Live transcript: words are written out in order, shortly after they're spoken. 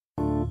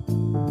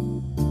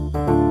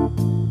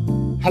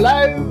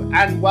Hello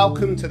and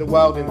welcome to The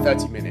World in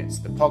 30 Minutes,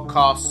 the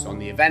podcast on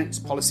the events,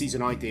 policies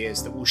and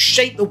ideas that will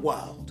shape the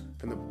world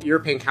from the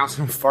European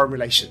Council on Foreign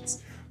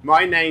Relations.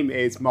 My name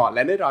is Mark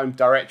Leonard, I'm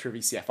Director of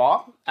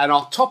ECFR, and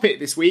our topic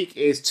this week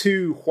is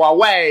to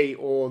Huawei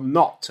or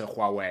not to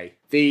Huawei.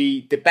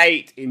 The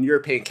debate in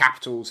European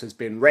capitals has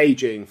been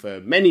raging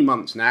for many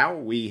months now.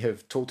 We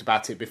have talked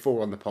about it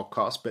before on the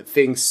podcast, but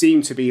things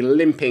seem to be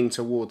limping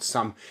towards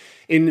some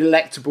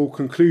ineluctable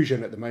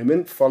conclusion at the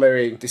moment,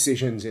 following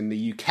decisions in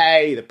the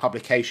UK, the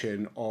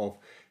publication of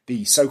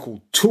the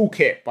so-called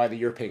toolkit by the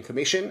European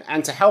Commission.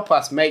 And to help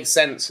us make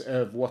sense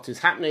of what is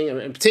happening,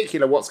 and in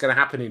particular what's going to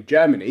happen in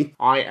Germany,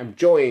 I am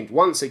joined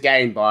once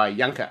again by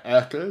Janke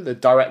Oertel, the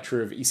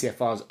director of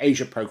ECFR's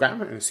Asia programme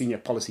and a senior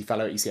policy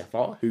fellow at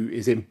ECFR, who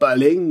is in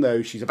Berlin,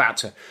 though she's about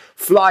to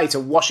fly to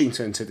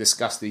Washington to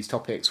discuss these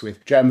topics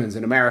with Germans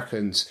and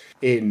Americans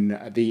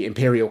in the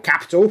imperial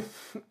capital.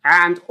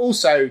 And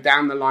also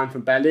down the line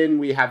from Berlin,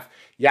 we have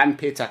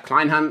Jan-Peter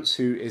Kleinhans,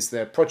 who is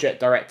the project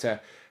director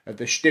of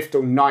the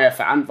Stiftung Neue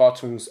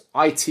Verantwortung's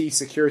IT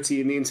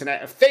Security in the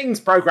Internet of Things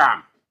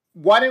program.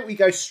 Why don't we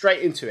go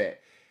straight into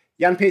it?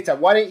 Jan-Peter,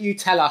 why don't you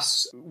tell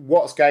us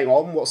what's going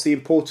on? What's the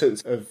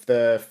importance of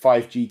the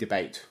 5G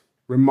debate?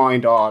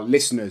 Remind our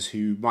listeners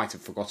who might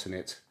have forgotten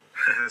it.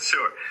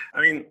 Sure.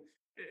 I mean,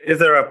 if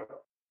there are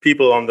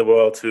people on the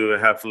world who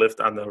have lived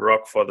under a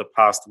rock for the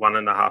past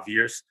 1.5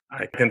 years,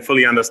 I can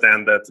fully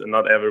understand that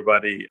not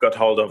everybody got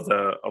hold of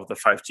the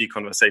 5G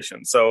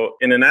conversation. So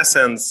in an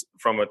essence,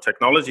 from a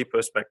technology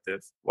perspective,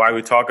 why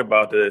we talk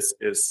about this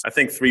is, I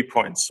think, 3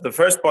 points. The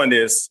first point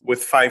is with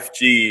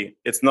 5G,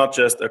 it's not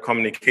just a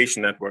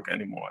communication network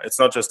anymore. It's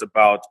not just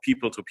about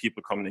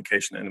people-to-people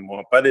communication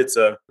anymore, but it's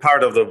a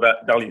part of the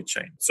value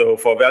chain. So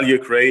for value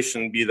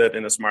creation, be that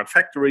in a smart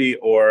factory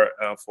or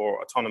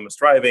for autonomous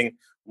driving,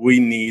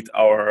 we need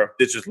our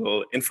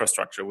digital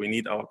infrastructure. We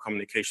need our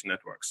communication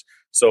networks.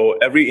 So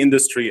every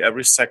industry,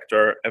 every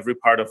sector, every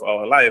part of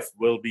our life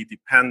will be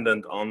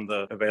dependent on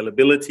the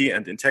availability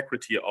and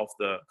integrity of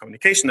the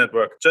communication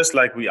network, just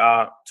like we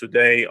are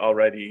today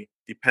already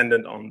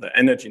dependent on the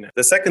energy net.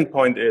 The second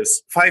point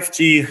is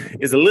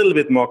 5G is a little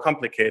bit more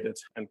complicated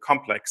and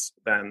complex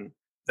than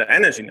the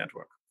energy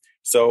network.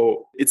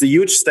 So it's a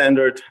huge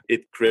standard.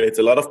 It creates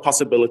a lot of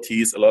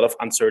possibilities, a lot of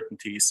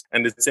uncertainties,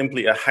 and it's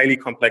simply a highly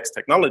complex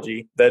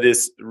technology that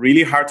is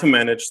really hard to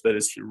manage, that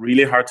is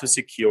really hard to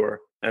secure.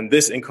 And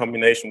this in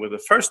combination with the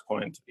first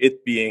point,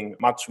 it being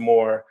much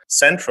more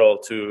central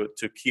to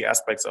key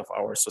aspects of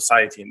our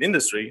society and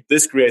industry,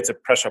 this creates a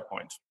pressure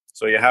point.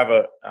 So you have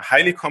a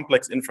highly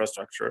complex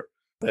infrastructure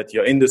that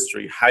your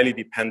industry highly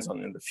depends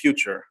on in the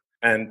future.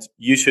 And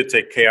you should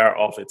take care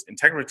of its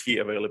integrity,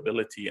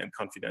 availability, and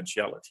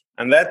confidentiality.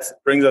 And that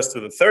brings us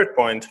to the third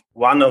point.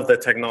 One of the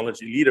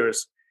technology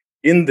leaders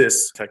in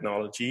this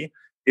technology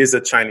is a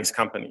Chinese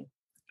company.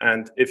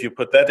 And if you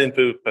put that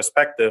into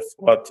perspective,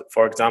 what,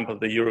 for example,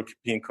 the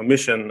European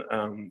Commission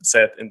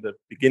said in the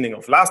beginning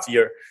of last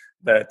year,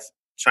 that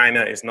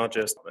China is not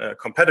just a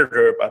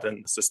competitor, but a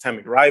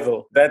systemic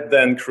rival, that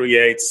then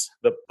creates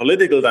the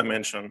political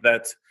dimension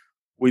that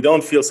we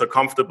don't feel so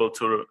comfortable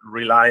to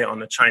rely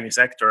on a Chinese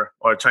actor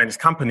or a Chinese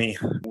company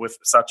with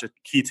such a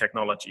key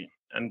technology.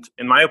 And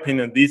in my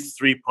opinion, these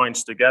 3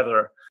 points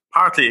together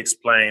partly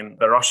explain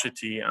the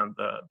veracity and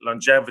the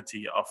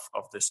longevity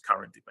of this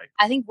current debate.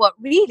 I think what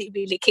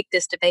really kicked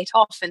this debate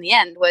off in the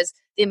end was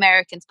the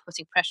Americans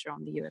putting pressure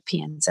on the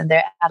Europeans and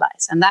their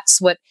allies. And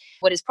that's what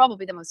is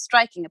probably the most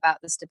striking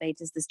about this debate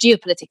is this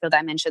geopolitical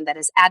dimension that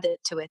is added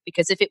to it.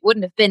 Because if it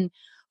wouldn't have been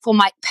for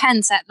Mike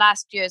Pence at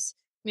last year's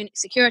Munich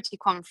Security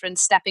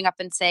Conference stepping up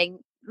and saying,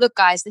 look,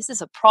 guys, this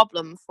is a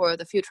problem for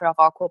the future of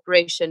our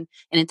cooperation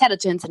in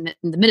intelligence and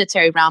in the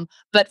military realm,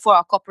 but for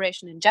our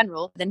cooperation in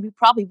general, then we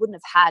probably wouldn't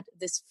have had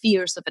this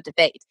fierce of a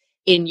debate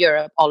in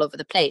Europe all over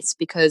the place,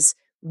 because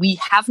we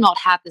have not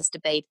had this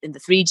debate in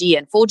the 3G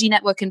and 4G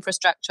network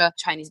infrastructure.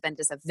 Chinese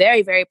vendors are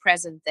very, very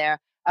present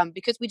there.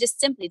 Because we just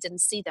simply didn't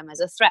see them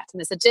as a threat.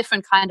 And it's a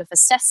different kind of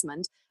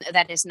assessment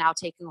that is now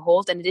taking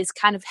hold. And it is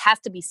kind of has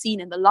to be seen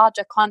in the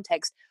larger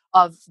context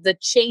of the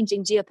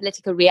changing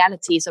geopolitical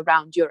realities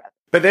around Europe.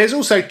 But there's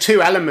also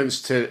two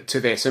elements to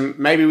this, and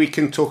maybe we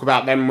can talk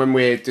about them when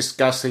we're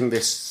discussing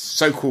this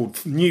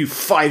so-called new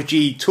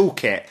 5G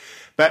toolkit.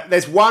 But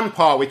there's one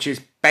part which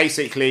is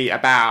basically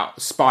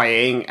about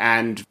spying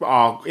and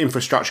our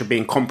infrastructure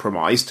being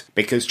compromised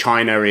because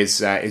China is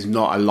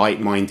not a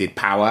like-minded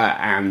power,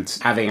 and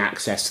having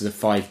access to the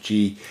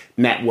 5G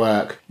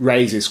network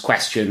raises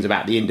questions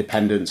about the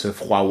independence of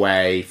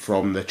Huawei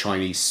from the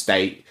Chinese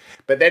state.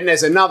 But then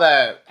there's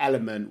another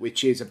element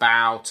which is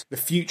about the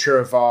future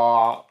of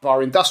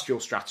our industrial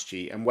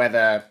strategy and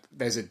whether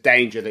there's a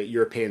danger that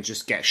Europeans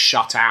just get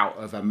shut out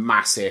of a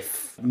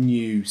massive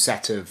new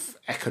set of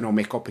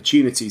economic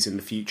opportunities in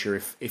the future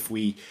if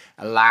we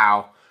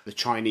allow the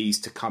Chinese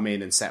to come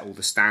in and set all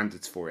the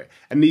standards for it.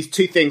 And these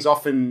two things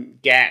often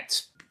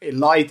get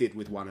collided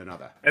with one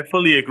another. I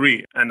fully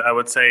agree. And I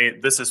would say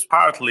this is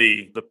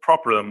partly the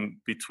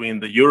problem between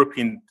the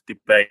European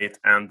debate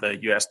and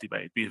the US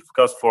debate.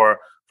 Because for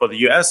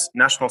the US,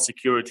 national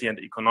security and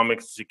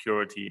economic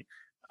security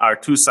are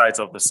two sides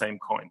of the same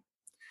coin.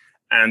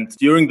 And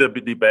during the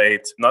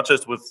debate, not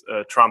just with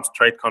Trump's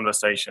trade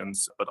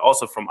conversations, but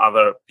also from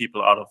other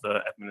people out of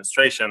the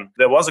administration,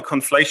 there was a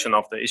conflation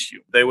of the issue.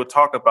 They would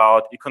talk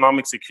about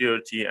economic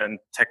security and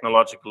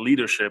technological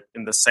leadership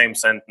in the same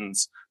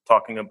sentence,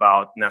 talking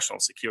about national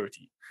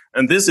security.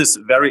 And this is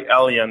very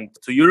alien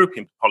to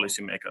European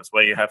policymakers,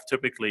 where you have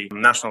typically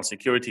national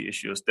security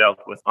issues dealt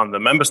with on the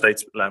member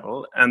states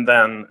level, and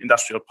then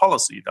industrial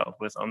policy dealt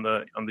with on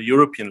the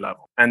European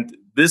level. And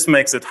this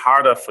makes it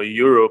harder for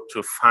Europe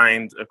to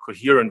find a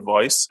coherent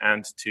voice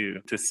and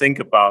to think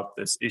about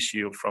this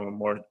issue from a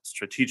more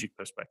strategic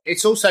perspective.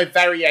 It's also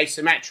very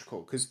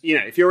asymmetrical because,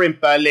 if you're in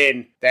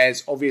Berlin,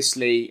 there's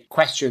obviously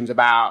questions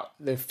about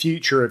the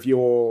future of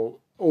your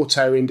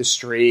auto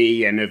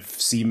industry and of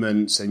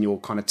Siemens and your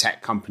kind of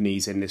tech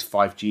companies in this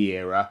 5G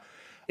era.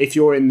 If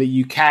you're in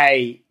the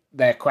UK,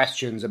 there are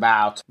questions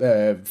about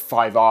the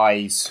Five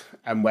Eyes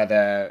and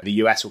whether the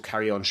US will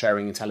carry on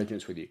sharing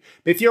intelligence with you.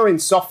 But if you're in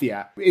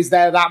Sofia, is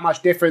there that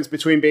much difference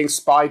between being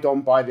spied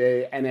on by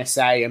the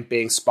NSA and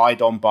being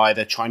spied on by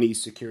the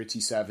Chinese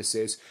security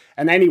services?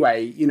 And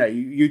anyway,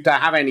 you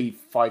don't have any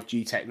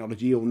 5G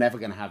technology. You're never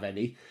going to have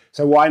any.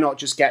 So why not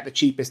just get the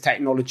cheapest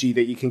technology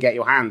that you can get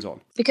your hands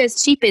on?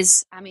 Because cheap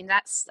is, I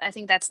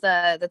think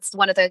that's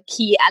one of the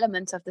key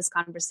elements of this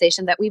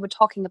conversation, that we were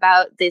talking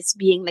about this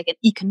being like an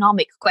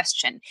economic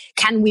question.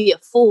 Can we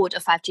afford a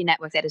 5G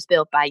network that is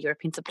built by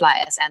European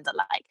suppliers and the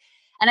like?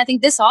 And I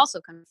think this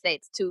also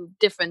conflates two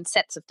different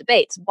sets of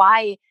debates.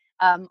 Why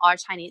are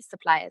Chinese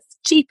suppliers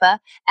cheaper?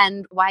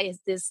 And why is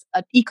this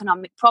an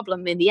economic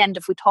problem in the end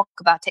if we talk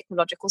about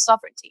technological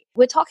sovereignty?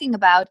 We're talking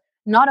about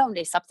not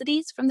only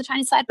subsidies from the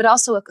Chinese side, but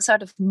also a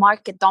sort of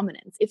market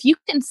dominance. If you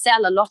can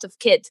sell a lot of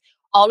kit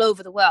all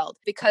over the world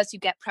because you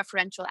get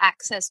preferential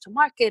access to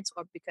markets,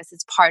 or because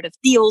it's part of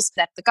deals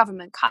that the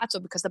government cuts,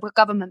 or because the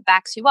government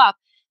backs you up,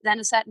 then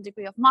a certain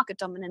degree of market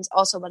dominance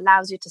also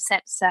allows you to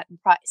set a certain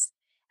price.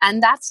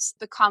 And that's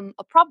become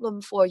a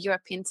problem for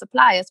European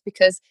suppliers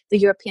because the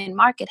European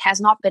market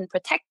has not been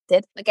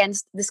protected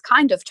against this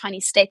kind of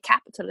Chinese state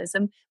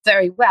capitalism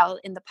very well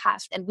in the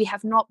past. And we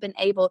have not been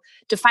able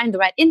to find the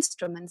right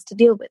instruments to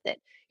deal with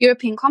it.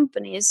 European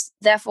companies,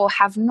 therefore,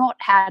 have not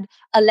had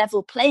a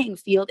level playing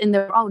field in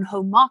their own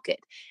home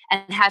market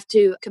and have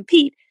to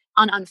compete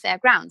on unfair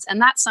grounds. And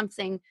that's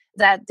something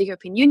that the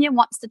European Union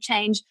wants to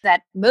change,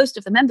 that most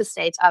of the member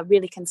states are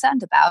really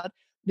concerned about.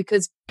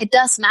 Because it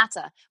does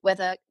matter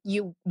whether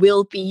you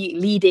will be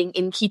leading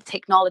in key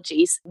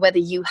technologies, whether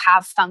you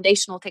have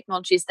foundational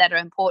technologies that are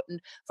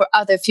important for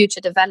other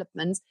future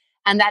developments.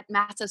 And that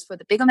matters for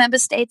the bigger member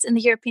states in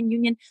the European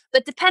Union.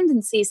 But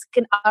dependencies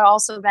are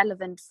also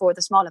relevant for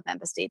the smaller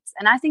member states.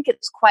 And I think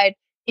it's quite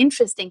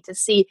interesting to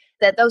see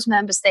that those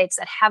member states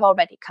that have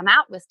already come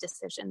out with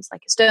decisions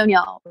like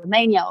Estonia or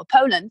Romania or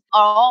Poland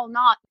are all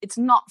not, it's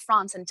not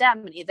France and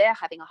Germany. They're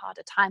having a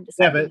harder time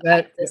deciding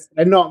about this.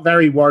 They're not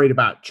very worried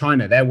about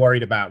China. They're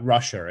worried about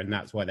Russia, and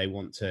that's why they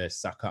want to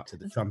suck up to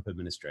the Trump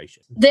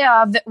administration. They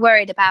are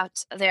worried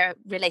about their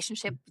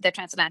relationship, their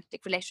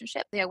transatlantic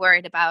relationship. They're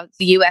worried about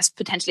the US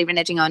potentially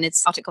reneging on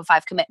its Article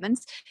 5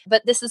 commitments.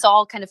 But this is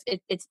all kind of,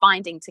 it's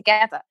binding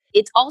together.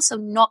 It's also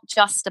not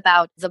just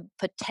about the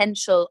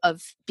potential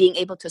of being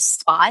able to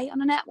spy on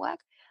a network,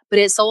 but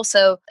it's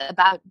also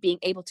about being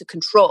able to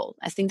control.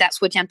 I think that's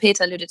what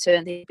Jan-Peter alluded to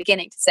in the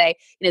beginning, to say,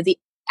 the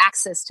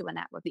access to a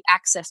network, the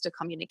access to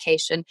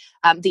communication,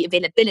 the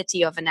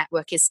availability of a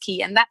network is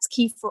key. And that's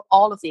key for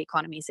all of the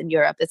economies in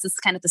Europe. This is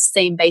kind of the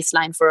same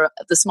baseline for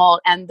the small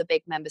and the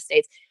big member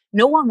states.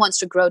 No one wants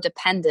to grow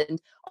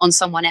dependent on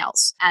someone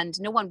else, and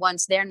no one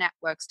wants their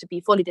networks to be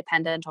fully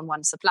dependent on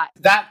one supplier.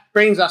 That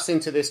brings us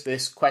into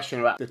this question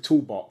about the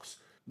toolbox,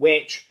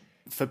 which,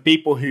 for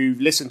people who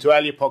listened to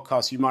earlier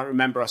podcasts, you might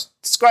remember us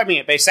describing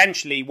it. But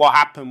essentially what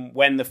happened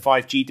when the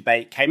 5G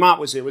debate came up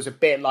was it was a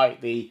bit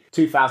like the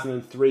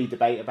 2003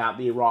 debate about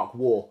the Iraq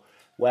War,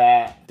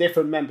 where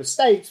different member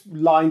states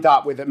lined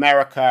up with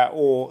America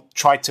or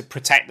tried to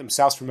protect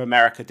themselves from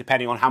America,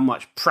 depending on how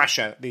much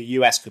pressure the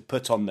US could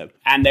put on them.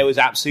 And there was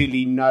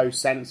absolutely no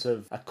sense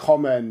of a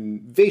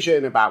common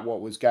vision about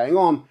what was going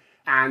on.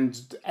 And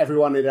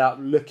everyone ended up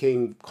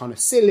looking kind of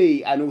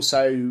silly and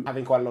also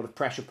having quite a lot of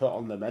pressure put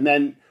on them. And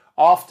then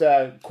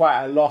after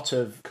quite a lot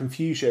of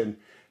confusion,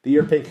 the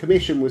European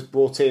Commission was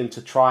brought in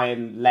to try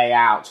and lay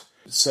out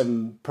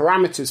some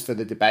parameters for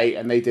the debate,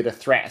 and they did a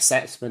threat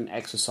assessment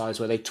exercise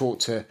where they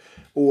talked to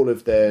all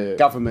of the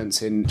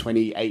governments in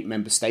 28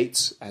 member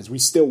states, as we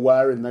still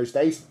were in those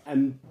days,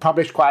 and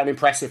published quite an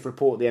impressive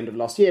report at the end of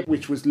last year,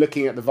 which was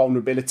looking at the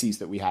vulnerabilities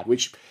that we had,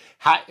 which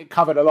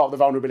covered a lot of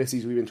the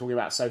vulnerabilities we've been talking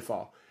about so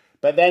far.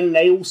 But then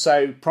they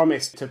also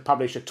promised to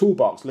publish a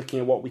toolbox looking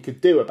at what we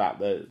could do about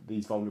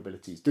these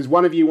vulnerabilities. Does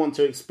one of you want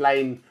to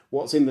explain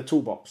what's in the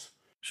toolbox?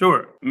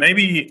 Sure.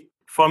 Maybe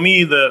for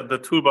me, the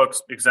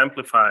toolbox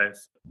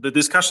exemplifies the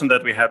discussion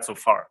that we had so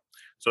far.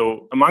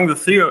 So among the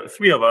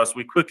three of us,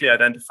 we quickly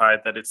identified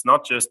that it's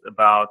not just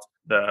about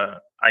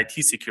the IT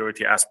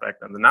security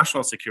aspect and the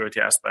national security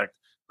aspect,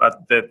 but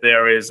that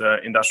there is an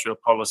industrial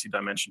policy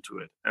dimension to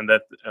it, and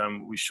that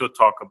we should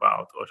talk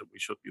about, or we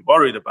should be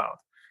worried about,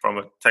 from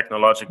a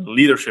technological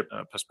leadership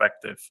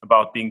perspective,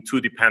 about being too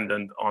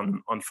dependent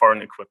on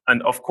foreign equipment.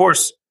 And of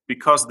course,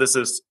 because this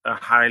is a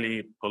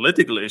highly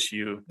political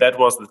issue, that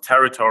was the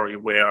territory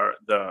where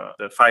the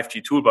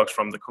 5G toolbox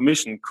from the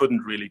Commission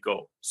couldn't really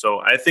go. So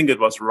I think it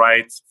was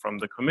right from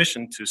the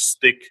Commission to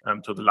stick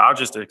to the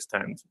largest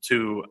extent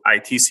to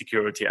IT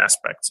security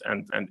aspects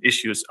and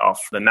issues of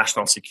the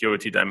national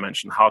security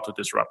dimension, how to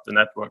disrupt the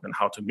network and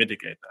how to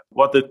mitigate that.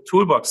 What the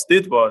toolbox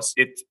did was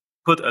it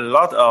put a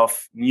lot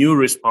of new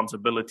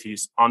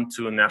responsibilities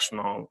onto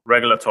national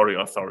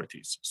regulatory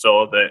authorities.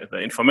 So the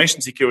information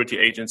security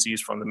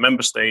agencies from the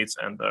member states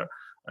and the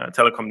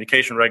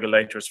telecommunication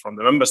regulators from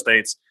the member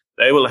states,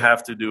 they will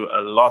have to do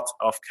a lot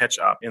of catch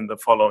up in the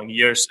following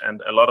years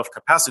and a lot of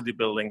capacity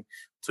building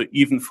to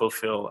even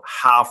fulfill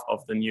half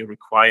of the new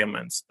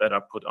requirements that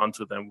are put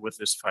onto them with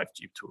this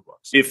 5G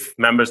toolbox, if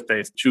member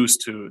states choose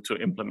to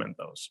implement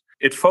those.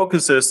 It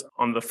focuses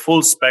on the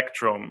full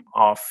spectrum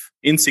of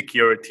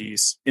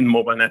insecurities in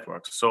mobile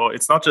networks. So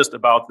it's not just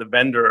about the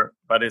vendor,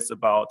 but it's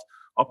about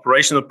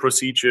operational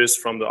procedures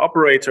from the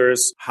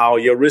operators, how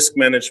your risk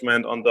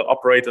management on the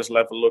operators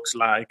level looks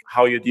like,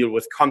 how you deal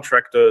with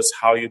contractors,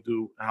 how you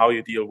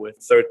deal with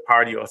third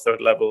party or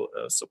third level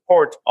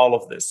support, all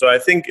of this. So I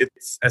think it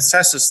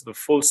assesses the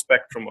full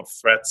spectrum of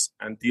threats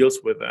and deals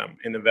with them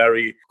in a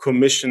very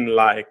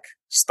commission-like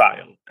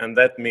style. And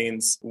that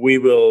means we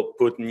will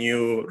put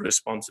new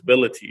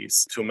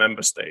responsibilities to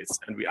member states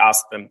and we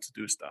ask them to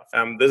do stuff.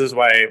 This is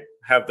why I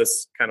have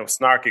this kind of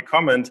snarky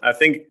comment. I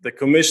think the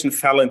Commission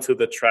fell into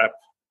the trap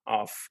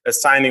of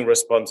assigning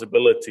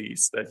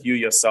responsibilities that you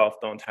yourself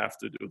don't have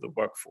to do the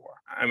work for.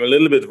 I'm a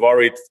little bit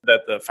worried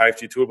that the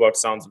 5G toolbox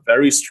sounds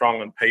very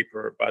strong on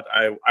paper, but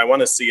I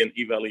want to see an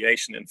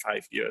evaluation in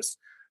 5 years.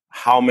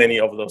 How many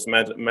of those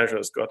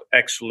measures got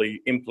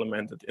actually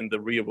implemented in the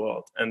real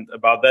world? And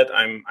about that,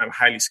 I'm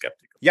highly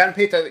skeptical. Jan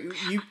Peter,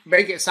 you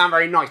make it sound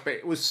very nice, but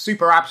it was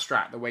super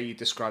abstract the way you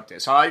described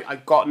it. So I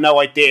got no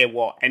idea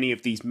what any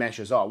of these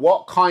measures are.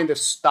 What kind of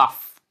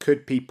stuff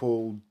could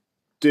people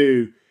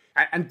do?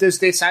 And does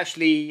this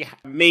actually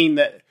mean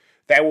that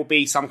there will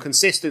be some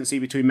consistency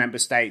between member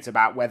states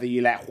about whether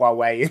you let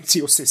Huawei into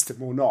your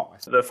system or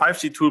not? The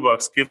 5G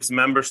toolbox gives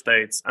member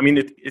states,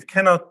 it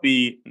cannot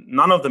be,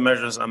 none of the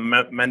measures are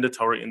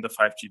mandatory in the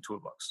 5G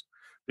toolbox.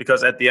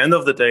 Because at the end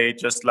of the day,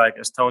 just like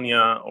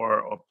Estonia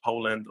or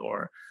Poland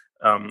or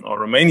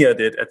Romania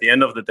did, at the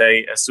end of the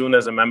day, as soon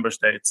as a member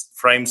state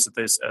frames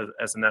this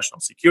as a national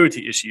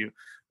security issue,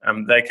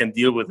 they can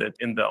deal with it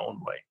in their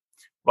own way.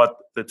 What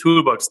the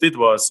toolbox did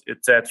was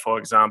it said, for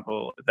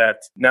example, that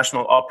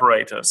national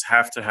operators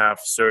have to have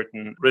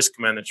certain risk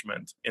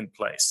management in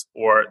place,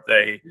 or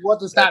they. What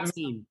does that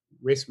mean,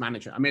 risk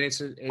management?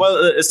 It's well,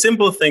 a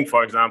simple thing.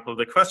 For example,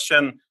 the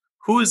question: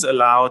 who is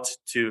allowed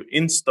to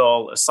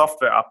install a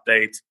software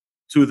update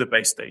to the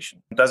base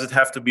station? Does it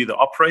have to be the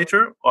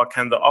operator, or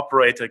can the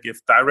operator give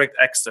direct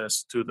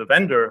access to the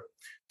vendor?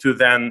 So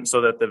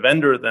that the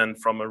vendor then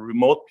from a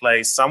remote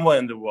place somewhere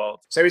in the world.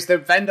 So is the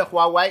vendor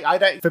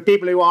Huawei? For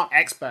people who aren't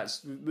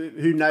experts,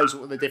 who knows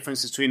what the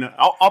difference is between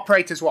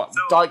operators? What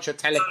Deutsche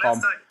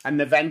Telekom and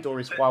the vendor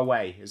is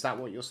Huawei? Is that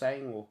what you're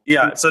saying? Or?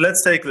 Yeah. So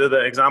let's take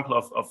the example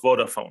of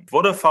Vodafone.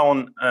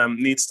 Vodafone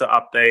needs to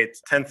update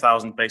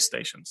 10,000 base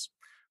stations.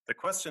 The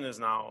question is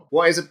now,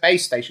 what is a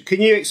base station? Can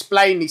you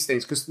explain these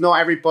things? Because not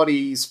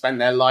everybody spent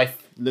their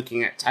life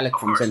looking at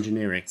telecoms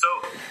engineering.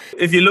 So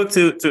if you look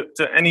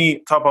to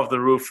any top of the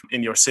roof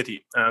in your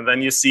city,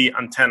 then you see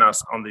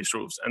antennas on these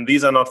roofs. And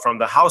these are not from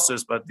the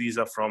houses, but these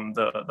are from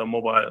the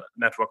mobile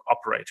network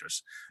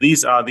operators.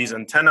 These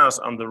antennas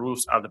on the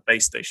roofs are the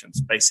base stations,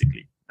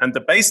 basically. And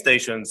the base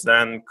stations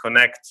then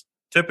connect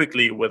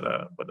typically with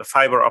a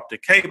fiber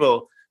optic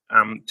cable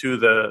to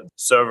the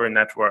server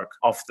network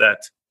of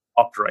that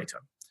operator.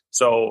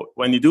 So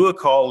when you do a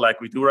call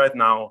like we do right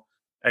now,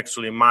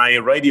 actually my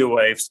radio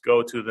waves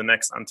go to the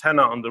next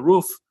antenna on the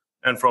roof,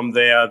 and from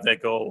there they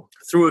go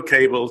through a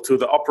cable to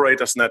the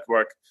operator's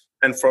network,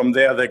 and from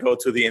there they go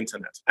to the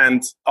internet.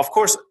 And of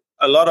course,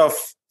 a lot of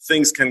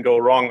things can go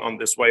wrong on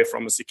this way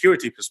from a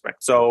security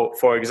perspective. So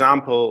for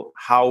example,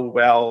 how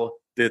well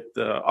did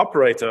the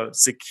operator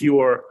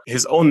secure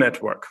his own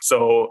network?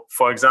 So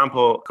for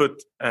example, could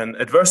an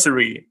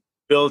adversary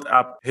build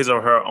up his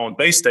or her own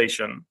base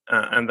station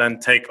and then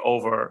take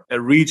over a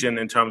region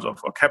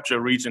or capture a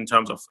region in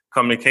terms of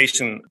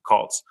communication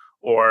calls?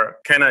 Or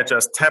can I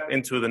just tap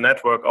into the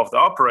network of the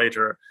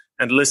operator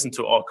and listen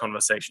to all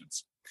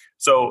conversations?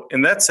 So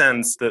in that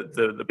sense,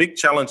 the big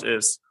challenge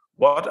is,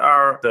 what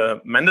are the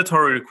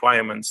mandatory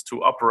requirements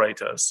to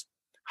operators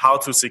how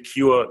to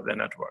secure their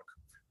network?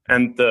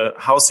 and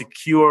how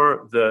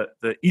secure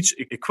the each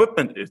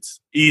equipment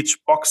is, each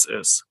box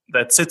is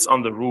that sits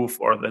on the roof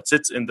or that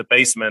sits in the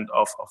basement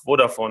of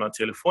Vodafone or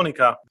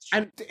Telefonica.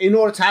 And in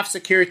order to have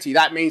security,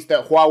 that means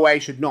that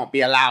Huawei should not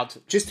be allowed.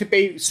 Just to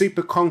be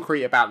super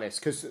concrete about this,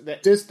 because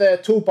does the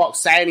toolbox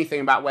say anything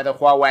about whether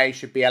Huawei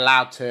should be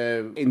allowed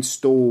to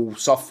install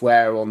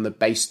software on the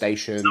base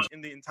station? So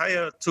in the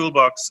entire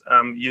toolbox,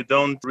 you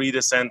don't read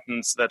a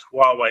sentence that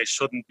Huawei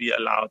shouldn't be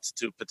allowed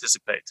to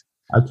participate.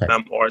 Okay.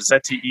 Or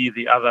ZTE,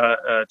 the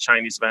other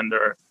Chinese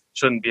vendor,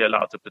 shouldn't be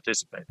allowed to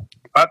participate.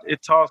 But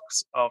it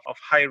talks of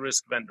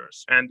high-risk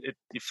vendors, and it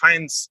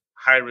defines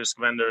high-risk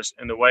vendors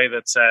in a way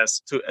that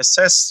says to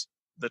assess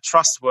the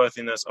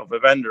trustworthiness of a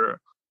vendor,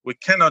 we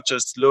cannot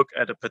just look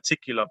at a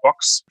particular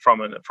box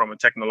from a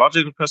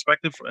technological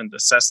perspective and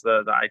assess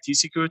the IT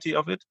security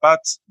of it, but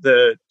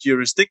the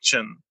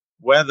jurisdiction,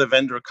 where the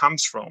vendor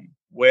comes from,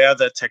 where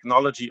the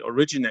technology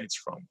originates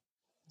from.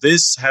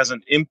 This has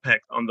an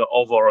impact on the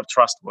overall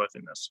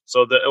trustworthiness.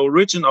 So the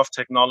origin of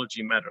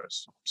technology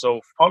matters. So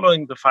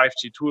following the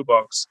 5G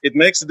toolbox, it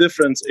makes a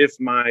difference if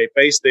my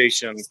base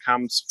station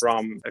comes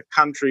from a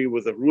country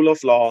with a rule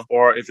of law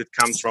or if it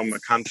comes from a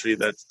country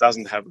that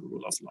doesn't have a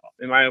rule of law.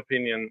 In my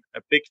opinion,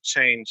 a big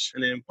change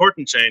and an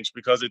important change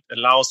because it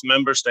allows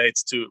member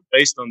states to,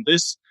 based on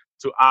this,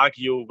 to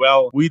argue,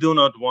 well, we do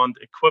not want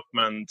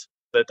equipment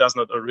that does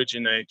not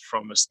originate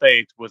from a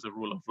state with a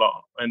rule of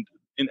law. And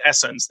in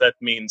essence, that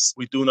means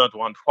we do not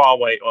want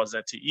Huawei or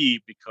ZTE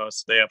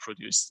because they are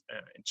produced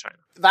in China.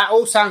 That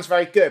all sounds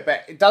very good,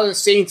 but it doesn't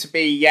seem to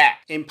be yet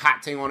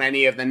impacting on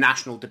any of the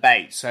national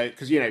debates. So,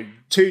 because,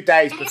 2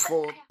 days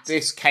before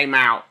this came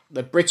out,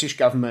 the British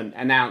government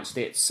announced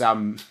its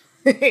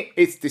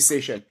its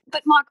decision.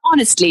 But Mark,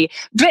 honestly,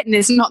 Britain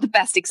is not the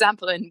best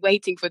example in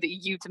waiting for the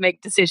EU to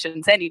make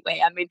decisions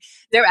anyway. I mean,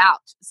 they're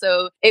out.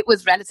 So it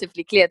was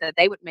relatively clear that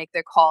they would make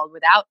their call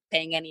without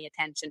paying any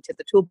attention to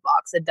the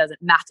toolbox. It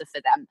doesn't matter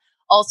for them.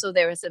 Also,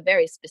 there is a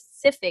very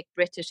specific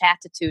British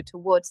attitude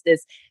towards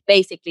this,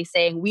 basically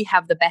saying we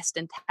have the best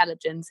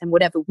intelligence and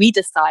whatever we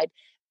decide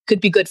could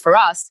be good for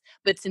us.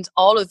 But since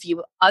all of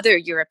you other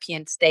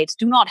European states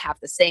do not have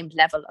the same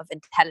level of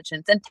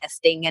intelligence and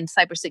testing and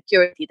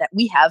cybersecurity that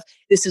we have,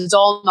 this is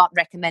all not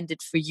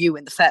recommended for you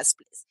in the first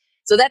place.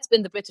 So that's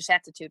been the British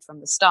attitude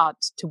from the start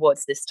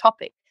towards this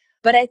topic.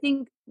 But I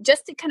think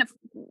just to kind of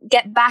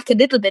get back a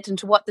little bit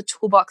into what the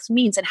toolbox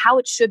means and how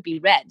it should be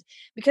read,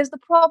 because the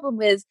problem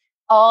with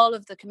all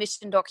of the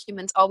Commission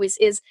documents always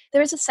is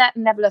there is a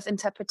certain level of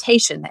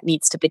interpretation that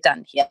needs to be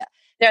done here.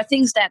 There are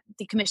things that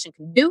the Commission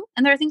can do,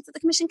 and there are things that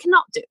the Commission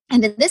cannot do.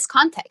 And in this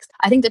context,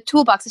 I think the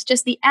toolbox is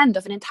just the end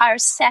of an entire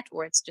set,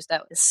 or it's just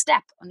a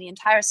step on the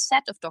entire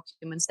set of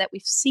documents that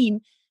we've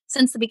seen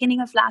since the beginning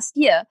of last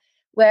year,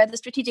 where the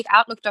strategic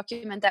outlook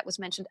document that was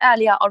mentioned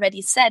earlier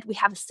already said we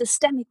have a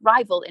systemic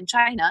rival in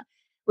China,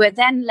 where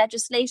then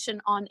legislation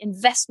on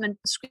investment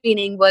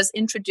screening was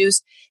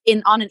introduced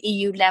on an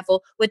EU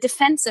level, where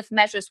defensive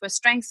measures were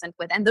strengthened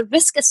with, and the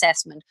risk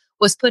assessment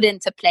was put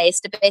into place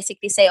to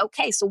basically say,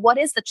 okay, so what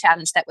is the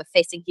challenge that we're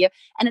facing here?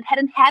 And it had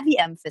a heavy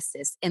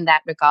emphasis in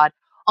that regard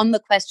on the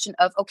question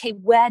of, okay,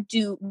 where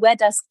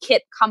does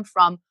KIT come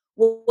from?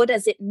 What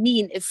does it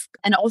mean if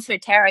an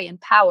authoritarian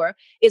power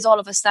is all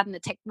of a sudden a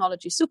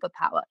technology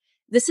superpower?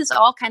 This is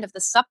all kind of the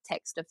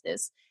subtext of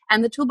this.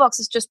 And the toolbox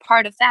is just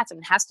part of that, and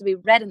it has to be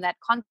read in that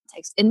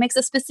context. It makes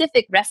a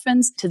specific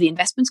reference to the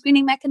investment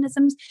screening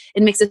mechanisms.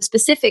 It makes a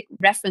specific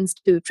reference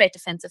to trade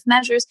defensive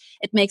measures.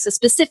 It makes a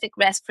specific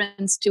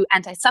reference to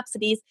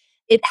anti-subsidies.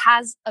 It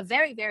has a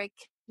very, very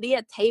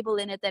clear table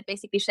in it that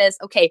basically says,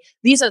 okay,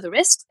 these are the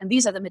risks and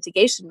these are the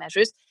mitigation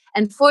measures.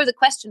 And for the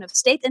question of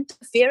state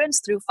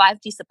interference through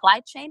 5G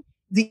supply chain,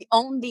 the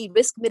only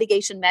risk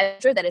mitigation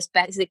measure that is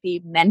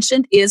basically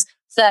mentioned is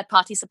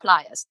third-party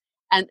suppliers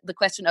and the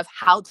question of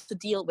how to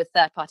deal with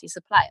third-party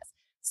suppliers.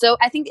 So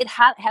I think it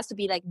has to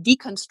be like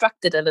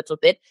deconstructed a little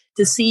bit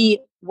to see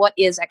what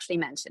is actually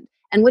mentioned.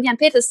 And what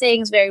Jan-Peter is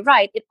saying is very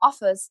right. It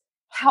offers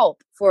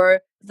help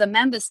for the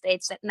member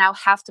states that now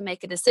have to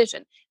make a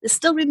decision. This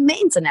still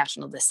remains a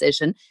national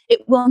decision.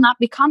 It will not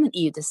become an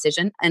EU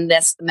decision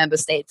unless the member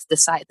states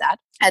decide that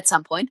at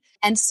some point.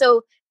 And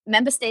so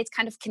member states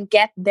kind of can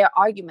get their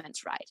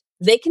arguments right.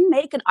 They can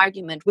make an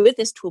argument with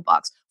this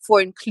toolbox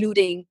for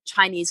including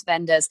Chinese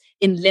vendors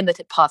in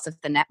limited parts of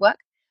the network.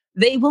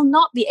 They will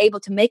not be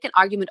able to make an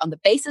argument on the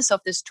basis of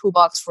this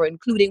toolbox for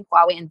including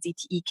Huawei and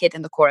ZTE KIT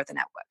in the core of the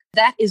network.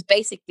 That is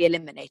basically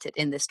eliminated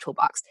in this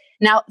toolbox.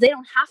 Now, they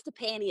don't have to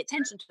pay any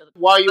attention to it.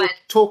 While you're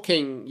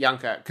talking,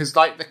 Janke, because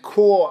like the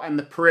core and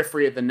the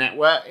periphery of the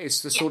network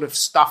is the sort of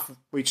stuff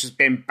which has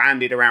been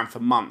bandied around for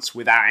months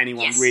without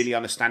anyone really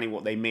understanding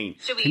what they mean.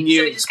 Can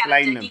you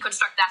explain them?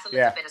 Deconstruct that a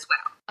little bit as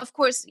well? Of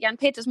course,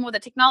 Jan-Peter is more the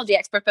technology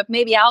expert, but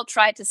maybe I'll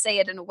try to say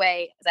it in a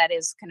way that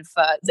is kind of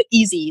the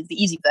easy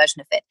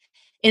version of it.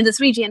 In the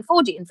 3G and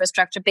 4G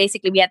infrastructure,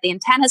 basically, we had the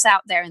antennas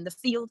out there in the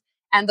field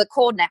and the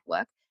core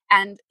network.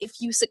 And if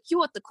you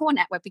secured the core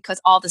network because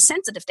all the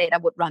sensitive data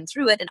would run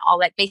through it and all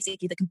that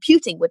basically the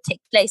computing would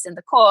take place in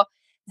the core,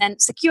 then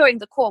securing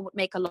the core would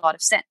make a lot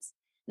of sense.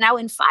 Now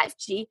in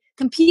 5G,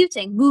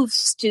 computing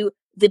moves to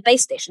the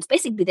base stations.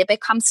 Basically, they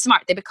become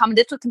smart. They become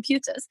little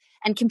computers,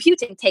 and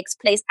computing takes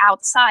place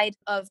outside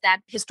of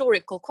that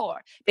historical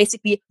core.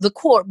 Basically, the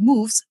core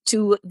moves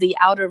to the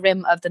outer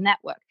rim of the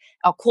network.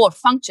 Our core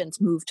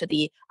functions move to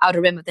the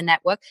outer rim of the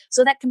network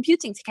so that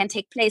computing can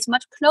take place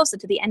much closer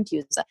to the end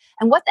user.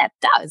 And what that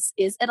does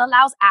is it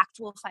allows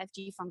actual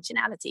 5G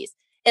functionalities.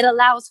 It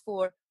allows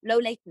for low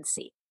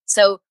latency.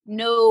 So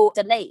no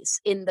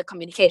delays in the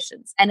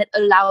communications. And it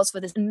allows for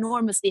this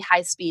enormously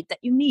high speed that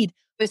you need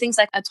for things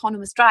like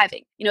autonomous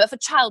driving. If a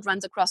child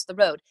runs across the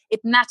road,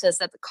 it matters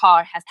that the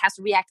car has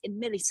to react in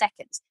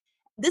milliseconds.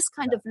 This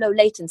kind of low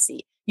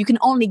latency, you can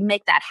only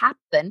make that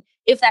happen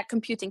if that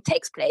computing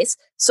takes place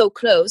so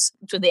close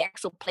to the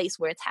actual place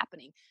where it's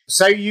happening.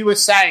 So you were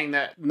saying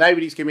that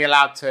nobody's going to be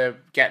allowed to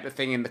get the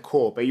thing in the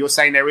core, but you're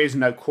saying there is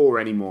no core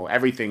anymore.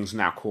 Everything's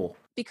now core.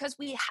 Because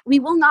we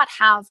will not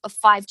have a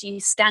 5G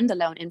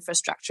standalone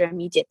infrastructure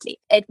immediately.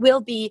 It will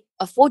be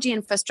a 4G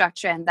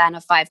infrastructure and then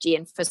a 5G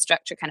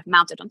infrastructure kind of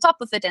mounted on top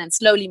of it and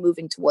slowly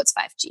moving towards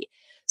 5G.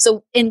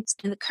 So in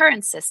the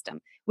current system,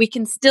 we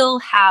can still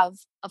have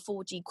a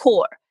 4G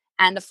core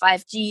and a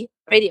 5G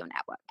radio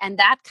network. And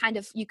that kind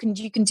of, you can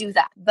do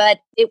that.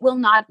 But it will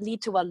not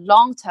lead to a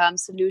long-term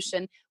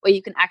solution where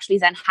you can actually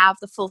then have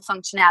the full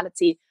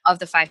functionality of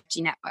the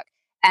 5G network.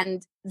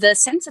 And the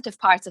sensitive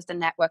parts of the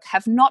network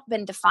have not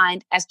been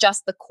defined as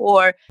just the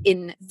core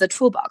in the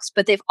toolbox,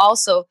 but they've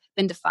also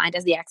been defined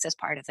as the access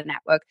part of the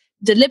network,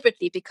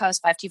 deliberately because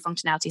 5G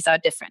functionalities are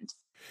different.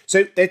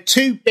 So there are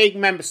two big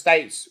member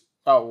states,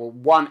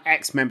 one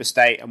ex-member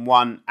state and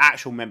one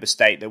actual member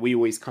state that we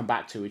always come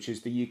back to, which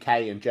is the UK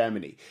and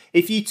Germany.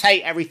 If you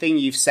take everything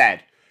you've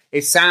said,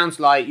 it sounds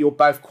like you're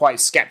both quite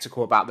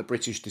sceptical about the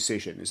British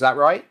decision. Is that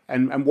right?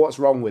 And what's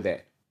wrong with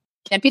it?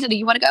 Peter, do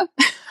you want to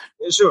go?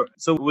 Sure.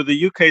 So with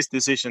the UK's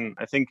decision,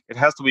 I think it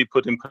has to be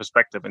put in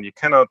perspective, and you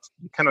cannot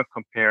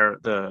compare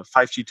the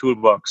 5G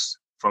toolbox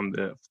from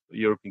the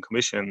European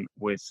Commission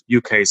with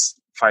UK's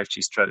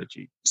 5G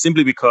strategy,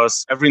 simply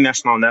because every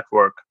national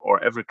network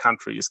or every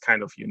country is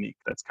kind of unique.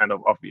 That's kind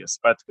of obvious.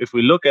 But if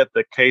we look at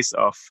the case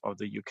of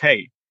the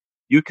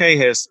UK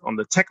has, on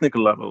the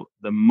technical level,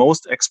 the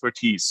most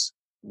expertise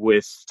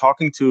with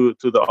talking to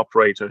the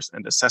operators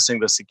and assessing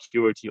the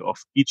security of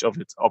each of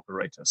its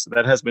operators. So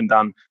that has been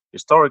done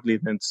historically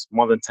since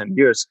more than 10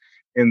 years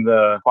in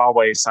the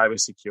Huawei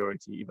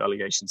Cybersecurity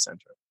Evaluation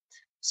Center.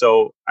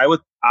 So I would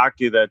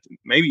argue that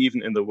maybe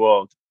even in the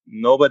world,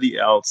 nobody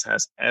else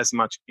has as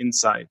much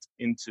insight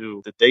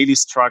into the daily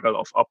struggle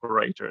of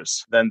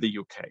operators than the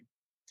UK.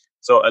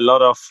 So a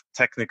lot of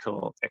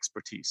technical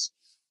expertise.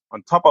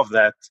 On top of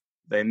that,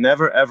 they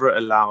never ever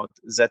allowed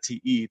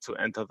ZTE to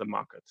enter the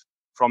market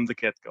from the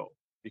get-go,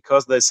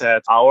 because they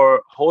said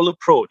our whole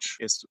approach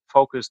is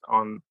focused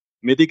on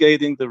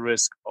mitigating the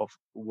risk of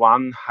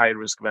one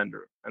high-risk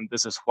vendor, and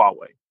this is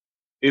Huawei.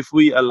 If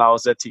we allow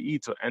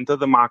ZTE to enter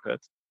the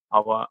market,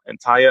 our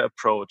entire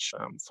approach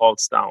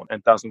falls down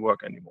and doesn't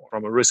work anymore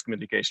from a risk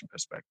mitigation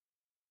perspective.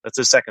 That's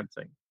the second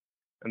thing.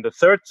 And the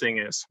third thing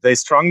is they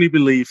strongly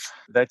believe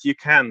that you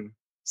can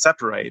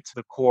separate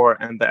the core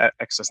and the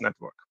access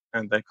network,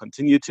 and they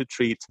continue to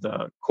treat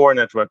the core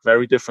network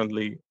very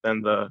differently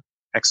than the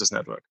access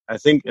network. I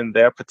think in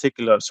their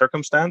particular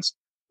circumstance,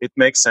 it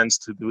makes sense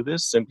to do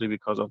this simply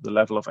because of the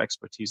level of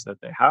expertise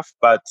that they have.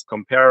 But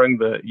comparing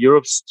the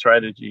Europe's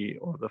strategy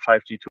or the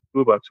 5G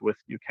toolbox with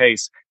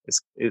UK's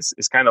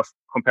is kind of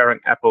comparing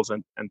apples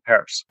and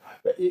pears.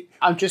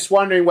 I'm just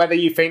wondering whether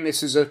you think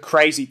this is a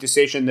crazy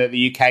decision that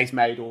the UK's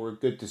made or a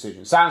good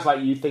decision. Sounds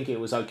like you think it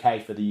was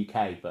okay for the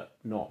UK, but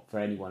not for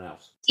anyone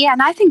else. Yeah,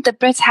 and I think the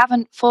Brits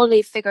haven't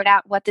fully figured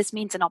out what this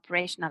means in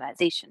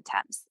operationalization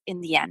terms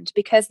in the end,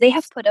 because they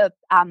have put a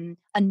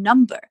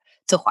number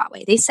to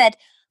Huawei. They said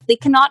they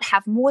cannot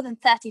have more than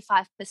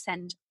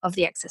 35% of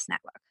the access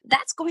network.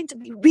 That's going to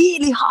be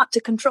really hard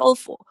to control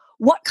for.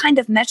 What kind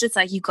of measures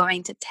are you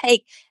going to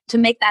take to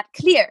make that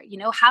clear?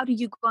 How are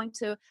you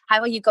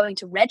going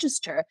to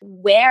register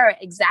where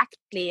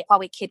exactly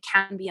Huawei kit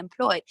can be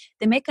employed?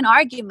 They make an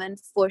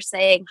argument for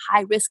saying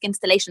high-risk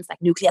installations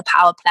like nuclear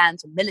power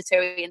plants or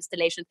military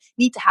installations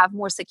need to have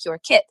more secure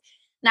kit.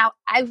 Now,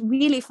 I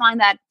really find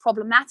that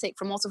problematic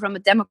from a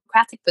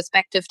democratic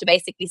perspective to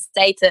basically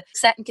say to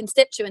certain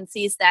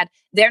constituencies that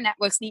their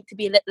networks need to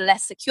be a little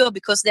less secure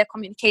because their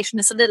communication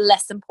is a little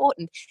less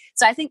important.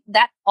 So I think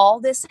that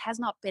all this has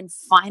not been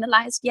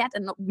finalized yet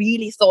and not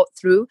really thought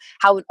through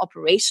how in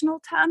operational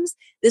terms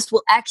this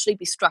will actually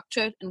be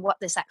structured and what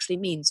this actually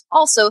means.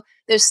 Also,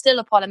 there's still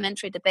a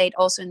parliamentary debate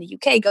also in the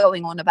UK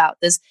going on about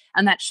this,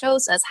 and that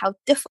shows us how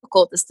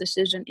difficult this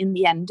decision in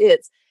the end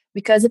is,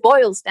 because it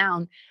boils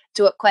down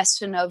to a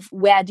question of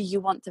where do you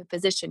want to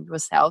position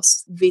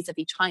yourselves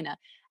vis-a-vis China.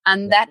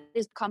 And that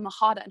has become a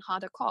harder and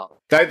harder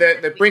call. Though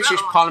the British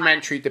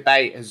parliamentary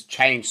debate has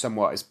changed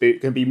somewhat. It's going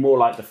to be more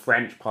like the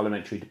French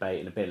parliamentary debate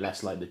and a bit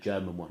less like the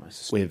German one, I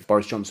suspect, with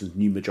Boris Johnson's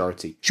new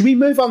majority. Should we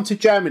move on to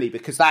Germany?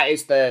 Because that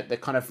is the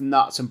kind of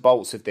nuts and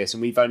bolts of this,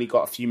 and we've only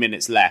got a few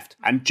minutes left.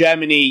 And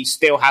Germany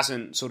still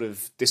hasn't sort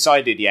of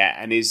decided yet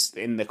and is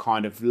in the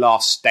kind of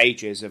last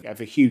stages of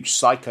a huge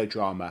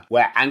psychodrama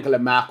where Angela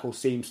Merkel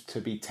seems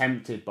to be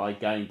tempted by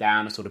going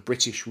down a sort of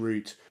British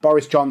route.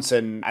 Boris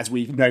Johnson, as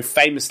we know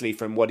famously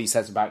from what he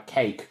says about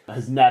cake,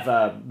 has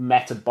never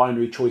met a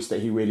binary choice that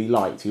he really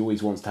liked. He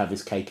always wants to have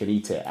his cake and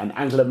eat it. And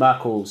Angela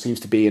Merkel seems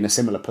to be in a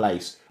similar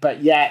place.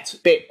 But yet,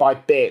 bit by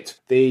bit,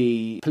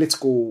 the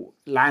political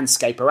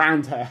landscape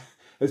around her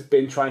has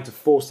been trying to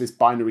force this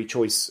binary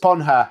choice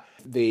upon her.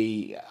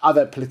 The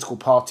other political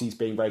parties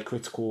being very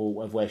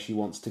critical of where she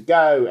wants to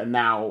go, and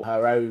now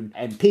her own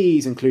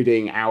MPs,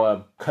 including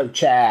our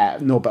co-chair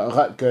Norbert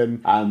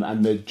Röttgen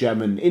and the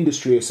German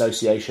Industry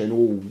Association,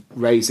 all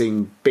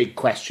raising big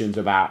questions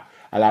about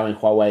allowing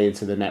Huawei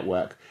into the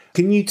network.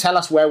 Can you tell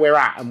us where we're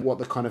at and what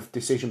the kind of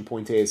decision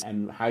point is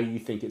and how you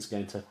think it's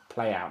going to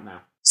play out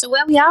now? So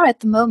where we are at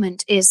the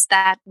moment is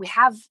that we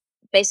have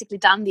basically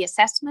done the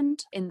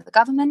assessment in the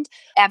government.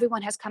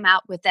 Everyone has come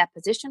out with their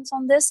positions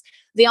on this.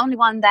 The only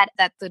one that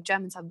the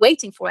Germans are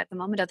waiting for at the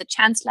moment are the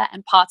Chancellor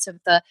and parts of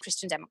the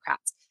Christian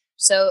Democrats.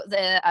 So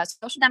the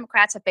Social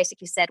Democrats have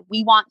basically said,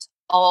 we want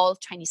all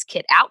Chinese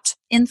kit out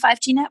in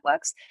 5G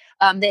networks.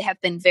 They have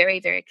been very,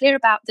 very clear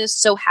about this.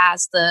 So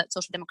has the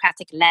Social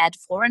Democratic-led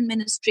foreign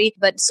ministry,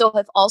 but so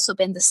have also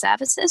been the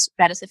services,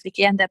 relatively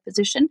clear in their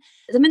position.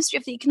 The Ministry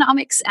of the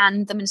Economics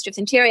and the Ministry of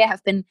the Interior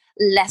have been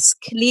less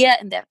clear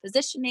in their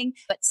positioning,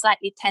 but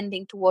slightly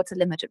tending towards a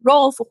limited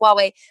role for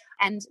Huawei.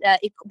 And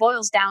it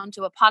boils down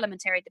to a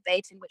parliamentary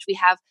debate in which we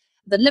have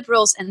the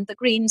Liberals and the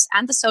Greens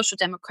and the Social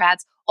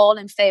Democrats all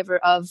in favor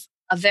of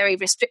a very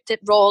restricted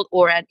role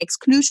or an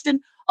exclusion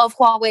of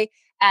Huawei,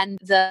 and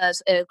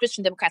the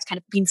Christian Democrats kind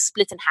of being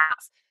split in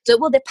half. So it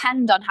will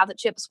depend on how the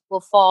chips will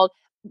fall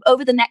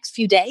over the next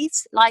few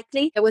days,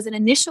 likely. There was an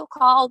initial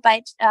call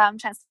by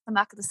Chancellor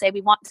Merkel to say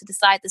we want to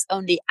decide this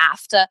only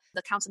after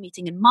the council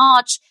meeting in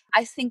March.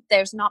 I think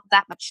there's not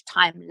that much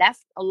time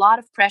left. A lot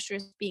of pressure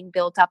is being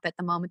built up at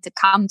the moment to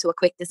come to a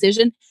quick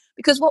decision,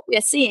 because what we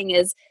are seeing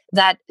is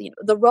that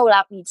the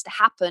rollout needs to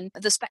happen.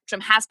 The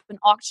spectrum has been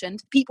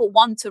auctioned. People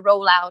want to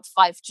roll out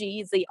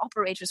 5G. The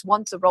operators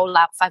want to roll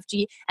out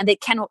 5G, and they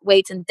cannot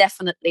wait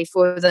indefinitely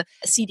for the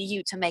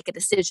CDU to make a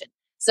decision.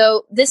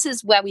 So this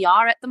is where we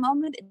are at the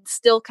moment. It's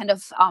still kind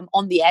of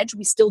on the edge.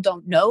 We still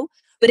don't know.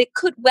 But it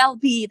could well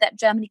be that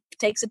Germany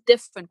takes a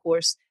different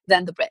course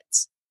than the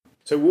Brits.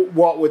 So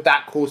what would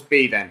that course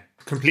be then?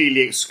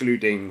 Completely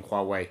excluding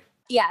Huawei?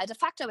 Yeah, a de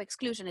facto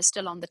exclusion is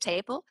still on the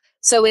table.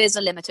 So is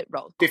a limited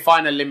role.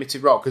 Define a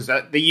limited role, because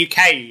the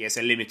UK is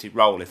a limited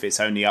role if it's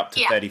only up to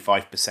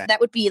 35%. That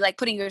would be like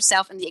putting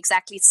yourself in the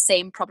exactly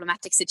same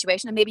problematic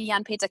situation. And maybe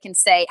Jan-Peter can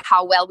say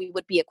how well we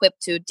would be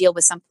equipped to deal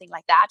with something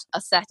like that, a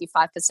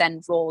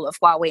 35% role of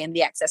Huawei in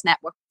the access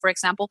network, for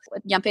example.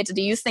 Jan-Peter,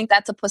 do you think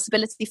that's a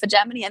possibility for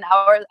Germany and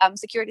our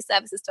security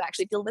services to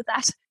actually deal with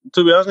that?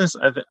 To be honest,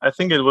 I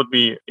think it would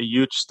be a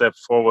huge step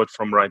forward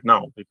from right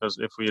now, because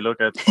if we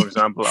look at, for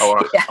example,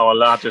 our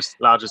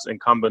largest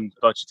incumbent,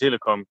 Deutsche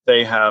Telekom,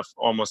 they have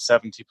almost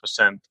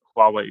 70%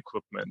 Huawei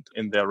equipment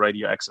in their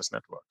radio access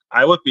network.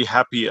 I would be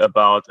happy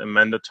about a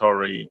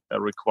mandatory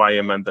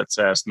requirement that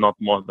says not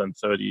more than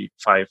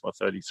 35 or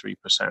 33%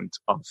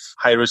 of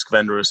high-risk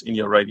vendors in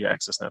your radio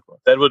access network.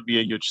 That would be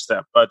a huge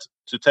step. But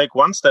to take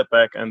one step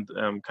back and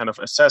kind of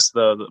assess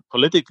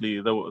politically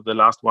the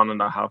last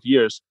 1.5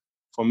 years,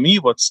 for me,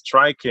 what's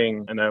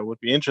striking, and I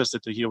would be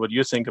interested to hear what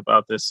you think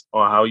about this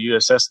or how you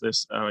assess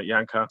this,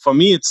 Janka. For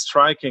me, it's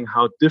striking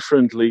how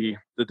differently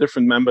the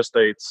different member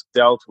states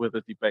dealt with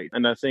the debate.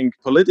 And I think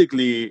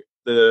politically,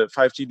 the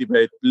 5G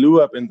debate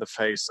blew up in the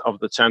face of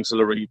the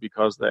Chancellery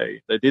because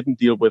they didn't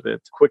deal with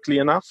it quickly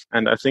enough.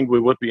 And I think we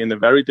would be in a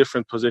very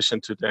different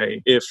position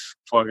today if,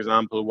 for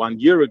example,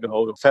 1 year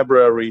ago,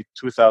 February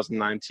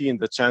 2019,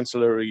 the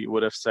Chancellery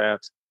would have said,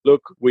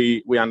 look,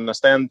 we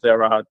understand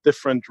there are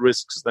different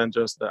risks than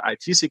just the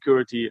IT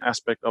security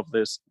aspect of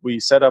this. We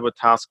set up a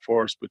task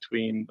force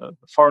between the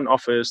Foreign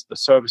Office, the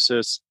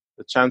services,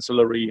 the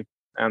Chancellery,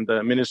 and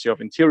the Ministry of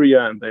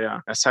Interior, and they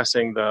are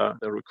assessing the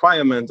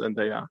requirements and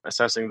they are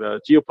assessing the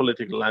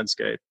geopolitical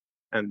landscape.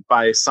 And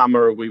by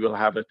summer, we will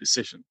have a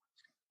decision.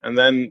 And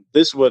then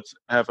this would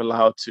have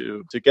allowed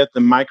to get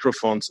the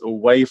microphones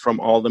away from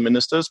all the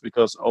ministers,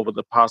 because over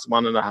the past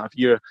 1.5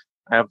 years,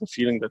 I have the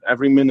feeling that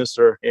every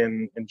minister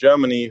in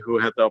Germany who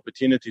had the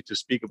opportunity to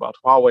speak about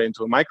Huawei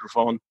into a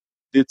microphone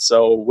did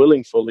so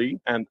willingly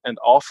and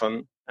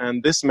often.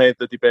 And this made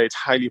the debate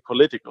highly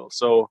political.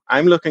 So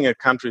I'm looking at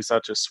countries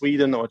such as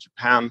Sweden or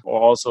Japan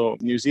or also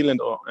New Zealand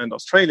and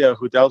Australia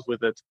who dealt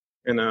with it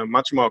in a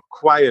much more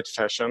quiet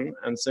fashion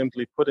and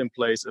simply put in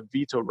place a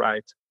veto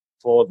right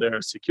for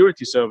their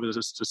security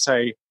services to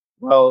say,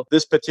 well,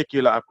 this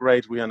particular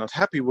upgrade we are not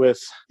happy with.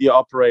 Dear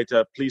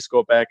operator, please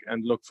go back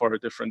and look for a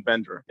different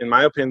vendor. In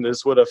my opinion,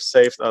 this would have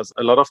saved us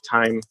a lot of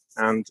time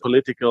and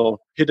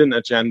political hidden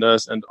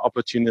agendas and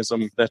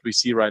opportunism that we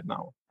see right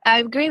now. I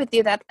agree with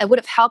you that it would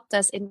have helped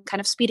us in kind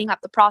of speeding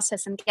up the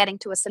process and getting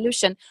to a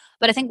solution.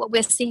 But I think what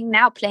we're seeing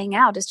now playing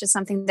out is just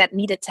something that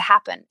needed to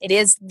happen. It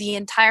is the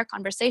entire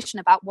conversation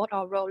about what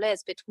our role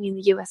is between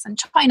the US and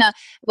China,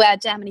 where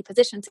Germany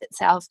positions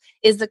itself,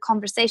 is the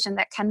conversation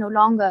that can no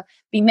longer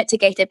be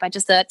mitigated by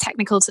just a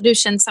technical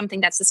solution,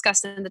 something that's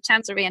discussed in the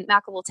Chancellery and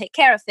Merkel will take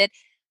care of it.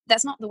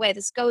 That's not the way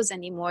this goes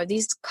anymore.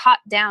 These cut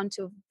down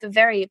to the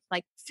very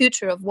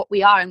future of what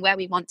we are and where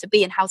we want to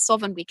be and how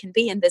sovereign we can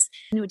be in this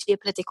new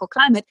geopolitical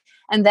climate.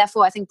 And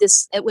therefore, I think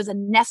it was a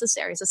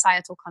necessary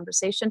societal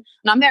conversation.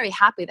 And I'm very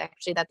happy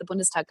that the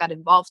Bundestag got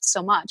involved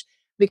so much,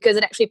 because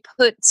it actually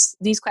puts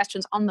these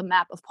questions on the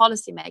map of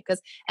policymakers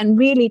and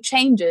really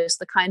changes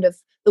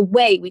the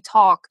way we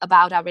talk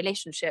about our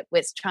relationship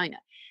with China.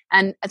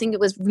 And I think it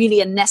was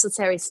really a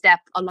necessary step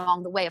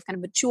along the way of kind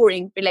of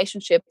maturing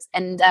relationships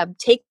and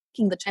taking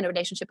the China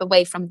relationship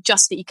away from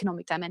just the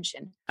economic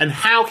dimension. And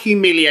how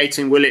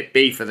humiliating will it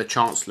be for the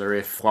Chancellor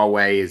if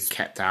Huawei is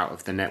kept out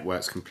of the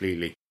networks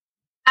completely?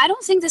 I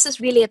don't think this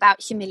is really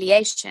about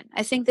humiliation.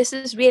 I think this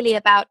is really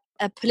about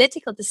a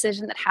political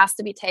decision that has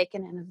to be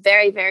taken in a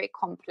very, very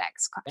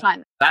complex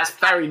climate. That's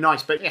very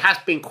nice, but it has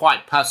been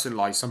quite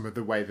personalised, some of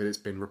the way that it's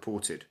been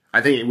reported.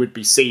 I think it would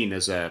be seen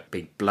as a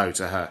big blow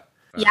to her.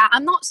 Yeah,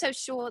 I'm not so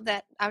sure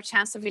that our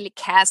Chancellor really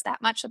cares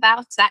that much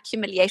about that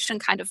humiliation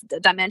kind of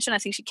dimension. I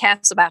think she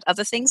cares about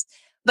other things.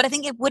 But I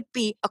think it would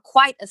be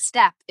quite a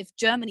step if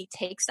Germany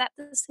takes that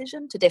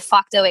decision to de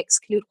facto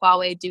exclude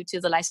Huawei due to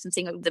the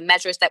licensing of the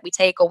measures that we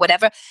take or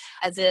whatever,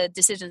 the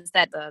decisions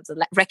that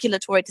the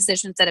regulatory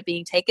decisions that are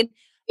being taken.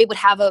 It would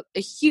have a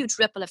huge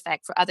ripple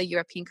effect for other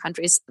European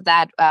countries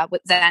that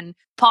would then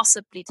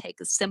possibly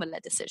take a similar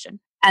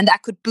decision. And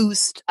that could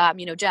boost,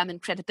 German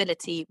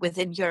credibility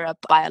within Europe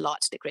by a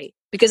large degree.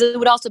 Because it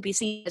would also be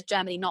seen as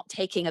Germany not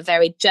taking a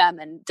very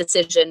German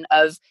decision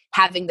of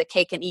having the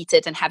cake and eat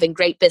it and having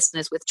great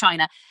business with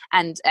China,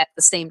 and at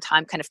the same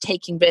time kind of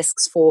taking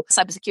risks for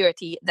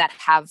cybersecurity that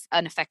have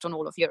an effect on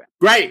all of Europe.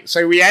 Great.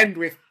 So we end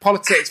with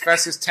politics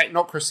versus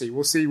technocracy.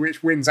 We'll see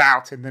which wins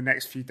out in the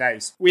next few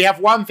days. We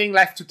have one thing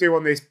left to do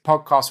on this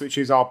podcast, which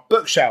is our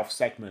bookshelf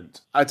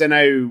segment. I don't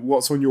know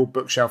what's on your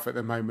bookshelf at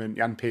the moment,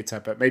 Jan-Peter,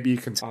 but maybe you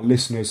can tell our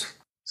listeners.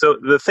 So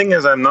the thing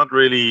is, I'm not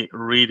really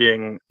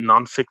reading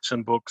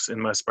nonfiction books in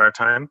my spare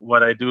time.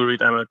 What I do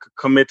read, I'm a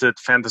committed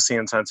fantasy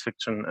and science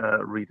fiction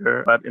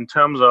reader. But in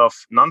terms of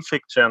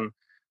nonfiction,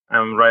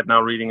 I'm right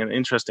now reading an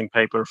interesting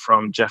paper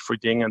from Jeffrey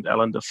Ding and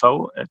Alan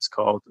Defoe. It's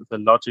called The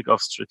Logic of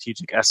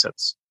Strategic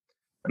Assets.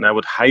 And I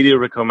would highly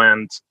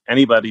recommend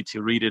anybody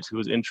to read it who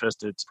is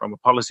interested from a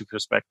policy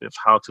perspective,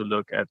 how to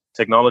look at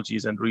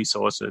technologies and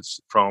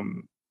resources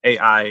from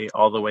AI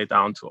all the way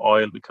down to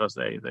oil, because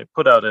they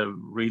put out a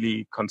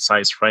really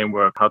concise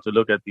framework how to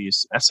look at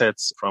these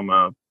assets from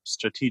a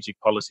strategic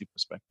policy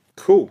perspective.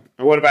 Cool.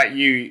 And what about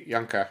you,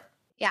 Janka?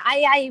 Yeah,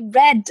 I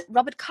read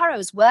Robert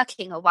Caro's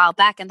Working a while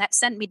back, and that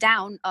sent me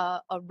down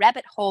a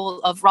rabbit hole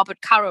of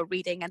Robert Caro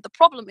reading. And the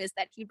problem is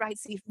that he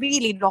writes these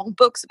really long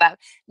books about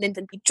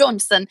Lyndon B.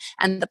 Johnson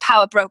and the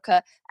power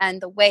broker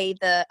and the way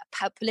the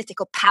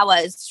political power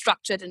is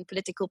structured and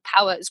political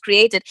power is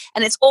created.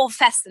 And it's all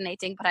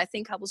fascinating, but I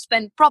think I will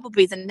spend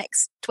probably the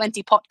next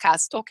 20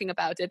 podcasts talking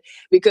about it,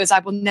 because I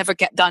will never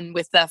get done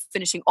with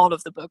finishing all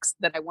of the books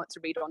that I want to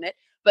read on it.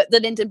 But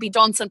the Lyndon B.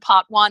 Johnson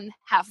part 1,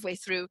 halfway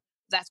through,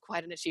 that's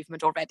quite an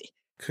achievement already.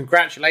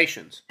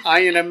 Congratulations.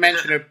 I'm going to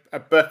mention a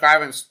book I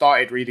haven't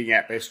started reading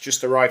yet, but it's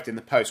just arrived in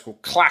the post,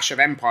 called Clash of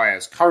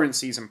Empires,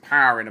 Currencies and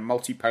Power in a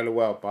Multipolar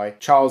World, by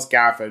Charles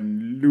Gav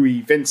and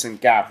Louis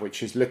Vincent Gav,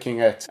 which is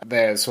looking at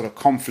the sort of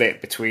conflict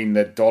between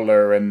the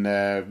dollar and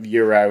the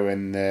euro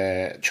and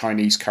the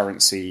Chinese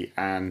currency.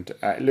 And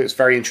it looks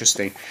very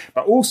interesting.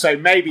 But also,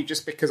 maybe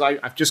just because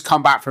I've just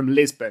come back from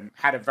Lisbon,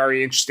 had a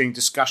very interesting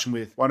discussion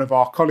with one of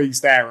our colleagues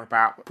there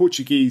about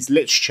Portuguese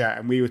literature.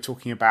 And we were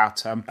talking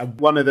about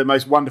one of the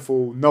most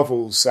wonderful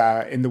novels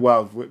in the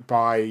world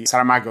by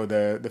Saramago,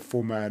 the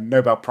former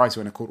Nobel Prize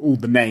winner, called All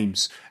the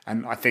Names.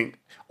 And I think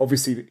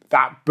obviously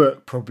that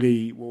book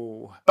probably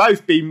will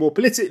both be more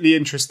politically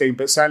interesting,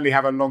 but certainly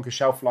have a longer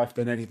shelf life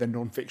than any of the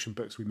non-fiction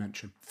books we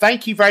mentioned.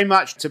 Thank you very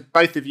much to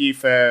both of you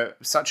for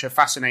such a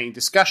fascinating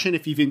discussion.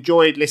 If you've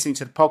enjoyed listening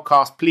to the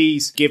podcast,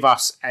 please give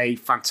us a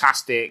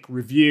fantastic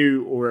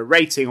review or a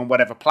rating on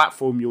whatever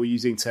platform you're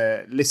using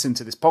to listen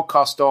to this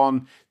podcast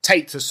on.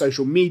 Take to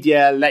social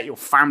media, let your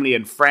family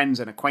and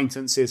friends and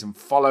acquaintances and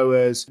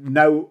followers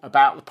know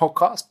about the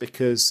podcast,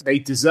 because they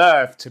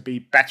deserve to be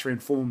better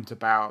informed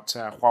about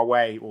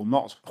Huawei or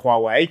not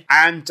Huawei.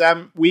 And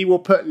we will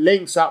put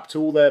links up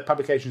to all the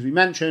publications we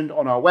mentioned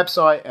on our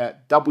website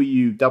at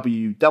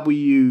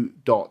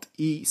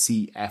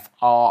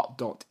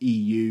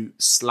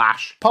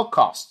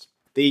www.ecfr.eu/podcast.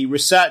 The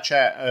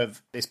researcher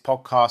of this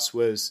podcast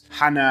was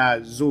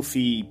Hannah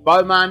Zofi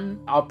Bowman.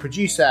 Our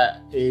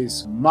producer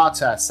is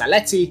Marta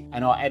Saletti,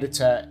 and our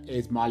editor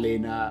is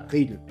Marlena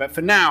Riedel. But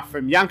for now,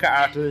 from Janka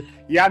Ertl,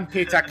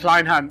 Jan-Peter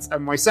Kleinhans,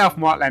 and myself,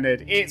 Mark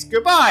Leonard, it's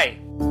goodbye.